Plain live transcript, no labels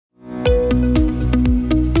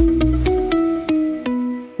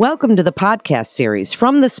Welcome to the podcast series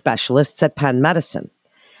from the specialists at Penn Medicine.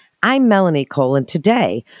 I'm Melanie Cole, and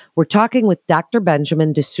today we're talking with Dr.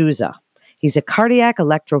 Benjamin D'Souza. He's a cardiac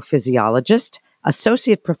electrophysiologist,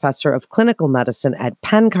 associate professor of clinical medicine at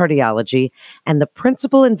Penn Cardiology, and the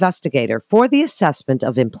principal investigator for the assessment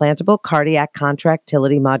of implantable cardiac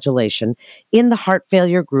contractility modulation in the heart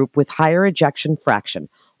failure group with higher ejection fraction,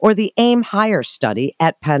 or the AIM-HIGHER study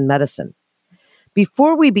at Penn Medicine.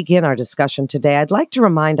 Before we begin our discussion today, I'd like to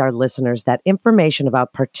remind our listeners that information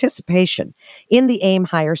about participation in the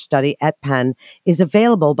AIM-HIGHER study at Penn is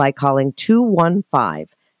available by calling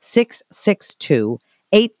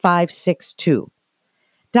 215-662-8562.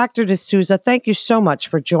 Dr. D'Souza, thank you so much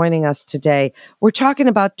for joining us today. We're talking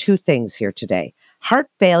about two things here today: heart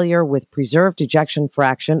failure with preserved ejection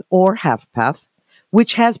fraction, or HFpEF,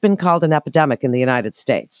 which has been called an epidemic in the United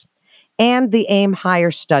States, and the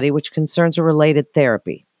AIM-HIGHER study, which concerns a related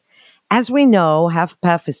therapy. As we know,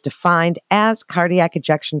 HFpEF is defined as cardiac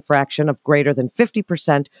ejection fraction of greater than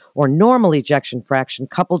 50% or normal ejection fraction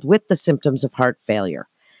coupled with the symptoms of heart failure.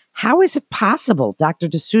 How is it possible, Dr.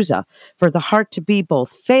 D'Souza, for the heart to be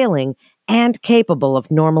both failing and capable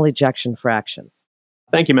of normal ejection fraction?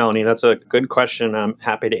 Thank you, Melanie. That's a good question. I'm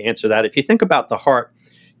happy to answer that. If you think about the heart,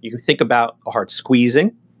 you can think about a heart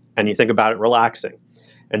squeezing and you think about it relaxing.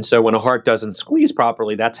 And so when a heart doesn't squeeze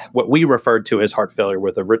properly, that's what we refer to as heart failure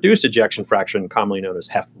with a reduced ejection fraction, commonly known as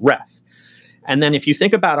HFrEF. And then if you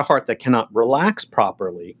think about a heart that cannot relax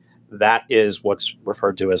properly, that is what's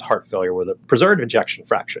referred to as heart failure with a preserved ejection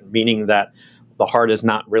fraction, meaning that the heart is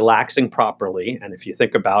not relaxing properly. And if you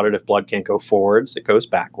think about it, if blood can't go forwards, it goes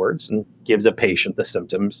backwards and gives a patient the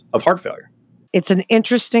symptoms of heart failure. It's an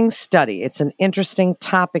interesting study. It's an interesting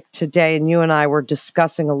topic today, and you and I were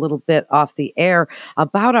discussing a little bit off the air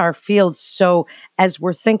about our field. So as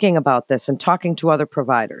we're thinking about this and talking to other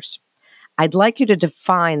providers, I'd like you to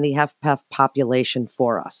define the HFpEF population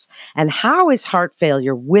for us. And how is heart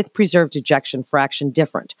failure with preserved ejection fraction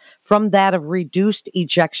different from that of reduced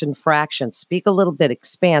ejection fraction? Speak a little bit,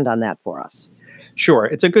 expand on that for us. Sure.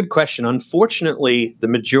 It's a good question. Unfortunately, the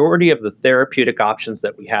majority of the therapeutic options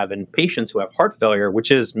that we have in patients who have heart failure, which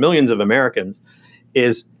is millions of Americans,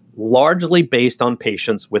 is largely based on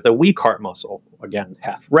patients with a weak heart muscle, again,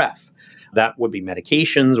 HFrEF. That would be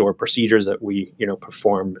medications or procedures that we,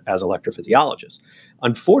 perform as electrophysiologists.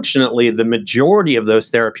 Unfortunately, the majority of those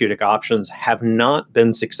therapeutic options have not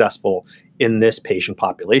been successful in this patient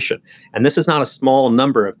population. And this is not a small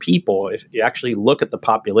number of people. If you actually look at the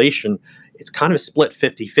population, it's kind of split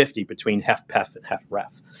 50-50 between HFpEF and HFrEF.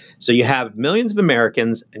 So you have millions of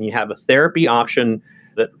Americans and you have a therapy option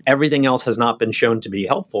that everything else has not been shown to be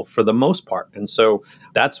helpful for the most part. And so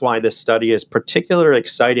that's why this study is particularly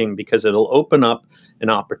exciting, because it'll open up an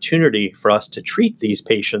opportunity for us to treat these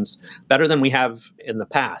patients better than we have in the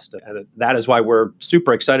past. And that is why we're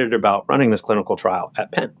super excited about running this clinical trial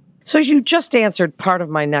at Penn. So you just answered part of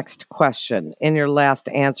my next question in your last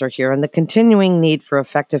answer here, and the continuing need for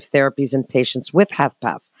effective therapies in patients with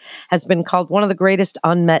HFpEF has been called one of the greatest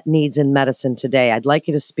unmet needs in medicine today. I'd like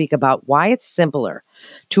you to speak about why it's simpler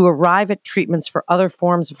to arrive at treatments for other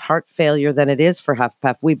forms of heart failure than it is for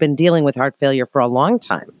HFpEF. We've been dealing with heart failure for a long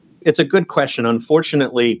time. It's a good question.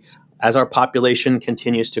 Unfortunately, as our population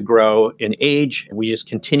continues to grow in age, we just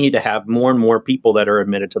continue to have more and more people that are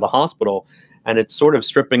admitted to the hospital, and it's sort of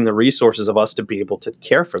stripping the resources of us to be able to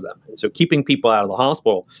care for them. And so keeping people out of the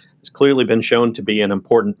hospital has clearly been shown to be an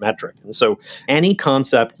important metric. And so any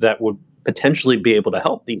concept that would potentially be able to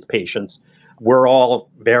help these patients, we're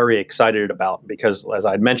all very excited about, because, as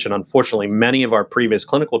I mentioned, unfortunately, many of our previous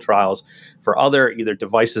clinical trials for other either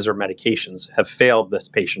devices or medications have failed this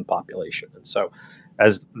patient population. And so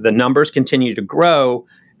as the numbers continue to grow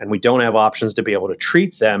and we don't have options to be able to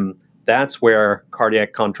treat them, that's where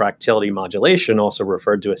cardiac contractility modulation, also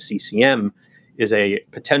referred to as CCM, is a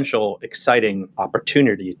potential exciting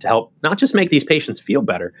opportunity to help not just make these patients feel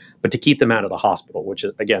better, but to keep them out of the hospital, which,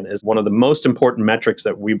 again, is one of the most important metrics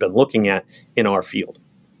that we've been looking at in our field.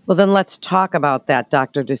 Well, then let's talk about that,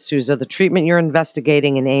 Dr. D'Souza. The treatment you're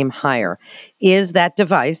investigating in AIM-HIGHER is that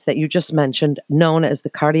device that you just mentioned, known as the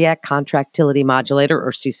cardiac contractility modulator,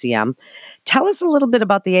 or CCM. Tell us a little bit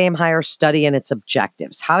about the AIM-HIGHER study and its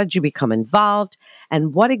objectives. How did you become involved,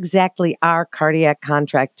 and what exactly are cardiac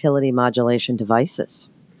contractility modulation devices?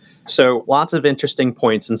 So lots of interesting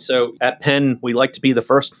points. And so at Penn, we like to be the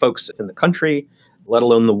first folks in the country, let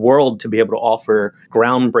alone the world, to be able to offer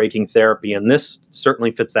groundbreaking therapy. And this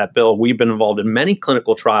certainly fits that bill. We've been involved in many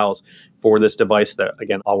clinical trials for this device that,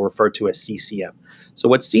 again, I'll refer to as CCM. So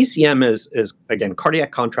what CCM is again,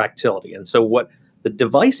 cardiac contractility. And so what the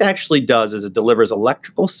device actually does is it delivers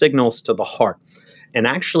electrical signals to the heart. and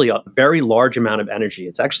actually a very large amount of energy.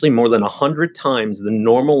 It's actually more than 100 times the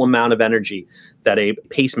normal amount of energy that a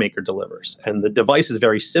pacemaker delivers. And the device is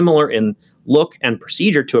very similar in look and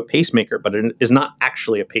procedure to a pacemaker, but it is not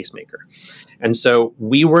actually a pacemaker. And so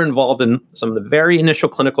we were involved in some of the very initial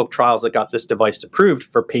clinical trials that got this device approved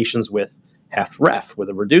for patients with HFrEF, with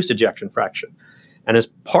a reduced ejection fraction. And as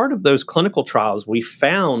part of those clinical trials, we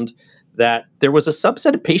found that there was a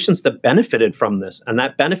subset of patients that benefited from this. And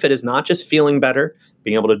that benefit is not just feeling better,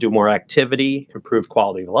 being able to do more activity, improve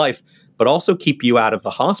quality of life, but also keep you out of the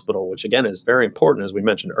hospital, which again is very important, as we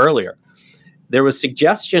mentioned earlier. There was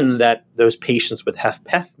suggestion that those patients with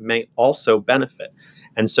HFpEF may also benefit.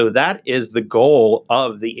 And so that is the goal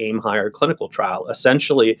of the AIM Higher clinical trial,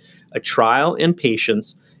 essentially a trial in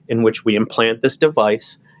patients in which we implant this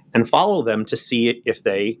device and follow them to see if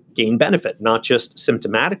they gain benefit, not just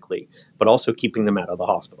symptomatically, but also keeping them out of the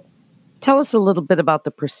hospital. Tell us a little bit about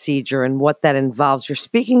the procedure and what that involves. You're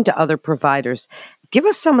speaking to other providers. Give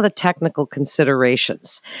us some of the technical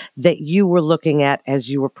considerations that you were looking at as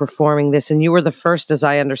you were performing this. And you were the first, as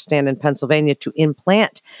I understand, in Pennsylvania to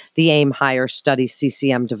implant the AIM Higher Study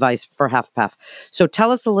CCM device for HFpEF. So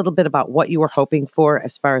tell us a little bit about what you were hoping for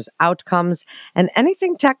as far as outcomes and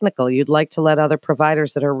anything technical you'd like to let other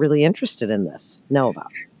providers that are really interested in this know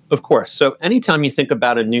about. Of course. So anytime you think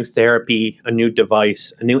about a new therapy, a new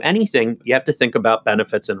device, a new anything, you have to think about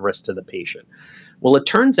benefits and risks to the patient. Well, it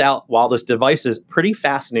turns out while this device is pretty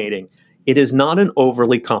fascinating, it is not an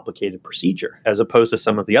overly complicated procedure as opposed to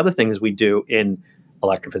some of the other things we do in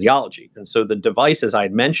electrophysiology. And so the device, as I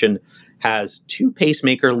had mentioned, has two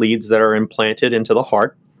pacemaker leads that are implanted into the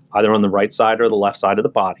heart, either on the right side or the left side of the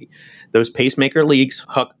body. Those pacemaker leads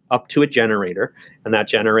hook up to a generator, and that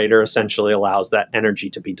generator essentially allows that energy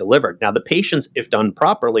to be delivered. Now, the patients, if done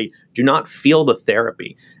properly, do not feel the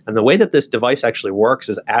therapy. And the way that this device actually works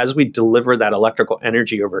is as we deliver that electrical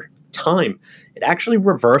energy over time, it actually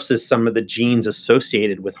reverses some of the genes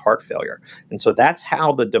associated with heart failure. And so that's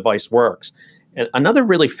how the device works. And another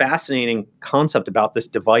really fascinating concept about this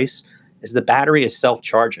device is the battery is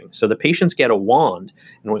self-charging. So the patients get a wand,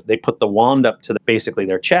 and they put the wand up to basically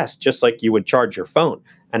their chest, just like you would charge your phone.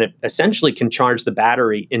 And it essentially can charge the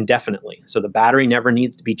battery indefinitely. So the battery never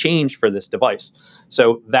needs to be changed for this device.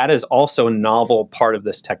 So that is also a novel part of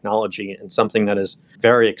this technology and something that is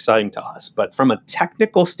very exciting to us. But from a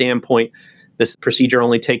technical standpoint, this procedure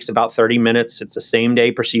only takes about 30 minutes. It's a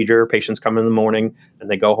same-day procedure. Patients come in the morning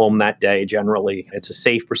and they go home that day generally. It's a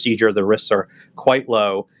safe procedure. The risks are quite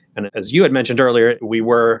low. And as you had mentioned earlier, we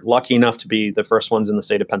were lucky enough to be the first ones in the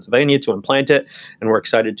state of Pennsylvania to implant it. And we're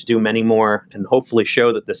excited to do many more and hopefully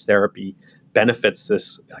show that this therapy benefits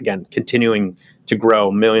this, again, continuing to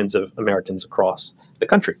grow millions of Americans across the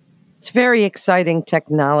country. It's very exciting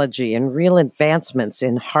technology and real advancements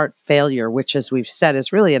in heart failure, which, as we've said,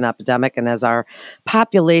 is really an epidemic. And as our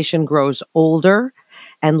population grows older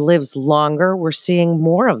and lives longer, we're seeing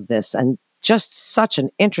more of this. And just such an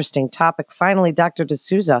interesting topic. Finally, Dr.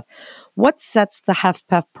 D'Souza, what sets the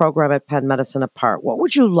HFpEF program at Penn Medicine apart? What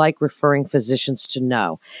would you like referring physicians to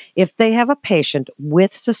know if they have a patient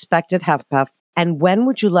with suspected HFpEF, and when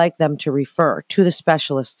would you like them to refer to the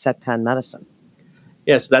specialists at Penn Medicine?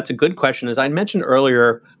 Yes, that's a good question. As I mentioned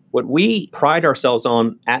earlier, what we pride ourselves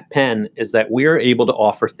on at Penn is that we're able to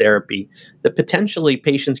offer therapy that potentially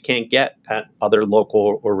patients can't get at other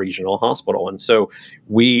local or regional hospital. And so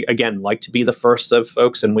we, again, like to be the first of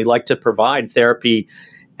folks, and we like to provide therapy.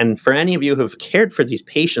 And for any of you who've cared for these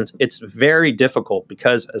patients, it's very difficult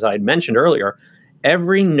because, as I had mentioned earlier,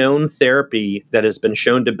 every known therapy that has been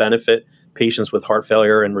shown to benefit patients with heart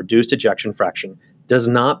failure and reduced ejection fraction does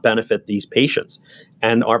not benefit these patients.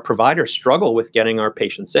 And our providers struggle with getting our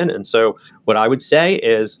patients in. And so what I would say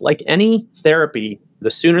is, like any therapy, the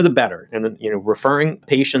sooner the better. And, referring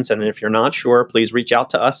patients, and if you're not sure, please reach out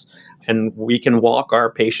to us and we can walk our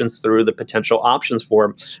patients through the potential options for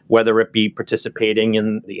them, whether it be participating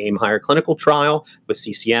in the AIM Higher clinical trial with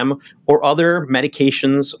CCM or other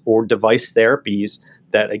medications or device therapies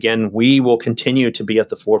that, again, we will continue to be at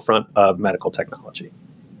the forefront of medical technology.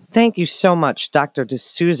 Thank you so much, Dr.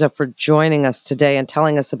 D'Souza, for joining us today and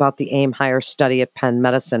telling us about the AIM Higher study at Penn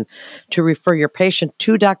Medicine. To refer your patient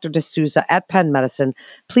to Dr. D'Souza at Penn Medicine,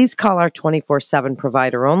 please call our 24/7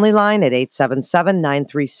 provider-only line at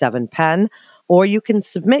 877-937-PENN, or you can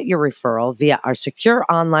submit your referral via our secure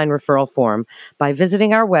online referral form by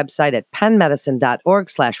visiting our website at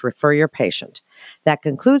pennmedicine.org/referyourpatient. That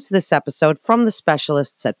concludes this episode from the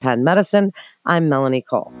specialists at Penn Medicine. I'm Melanie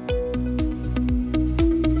Cole.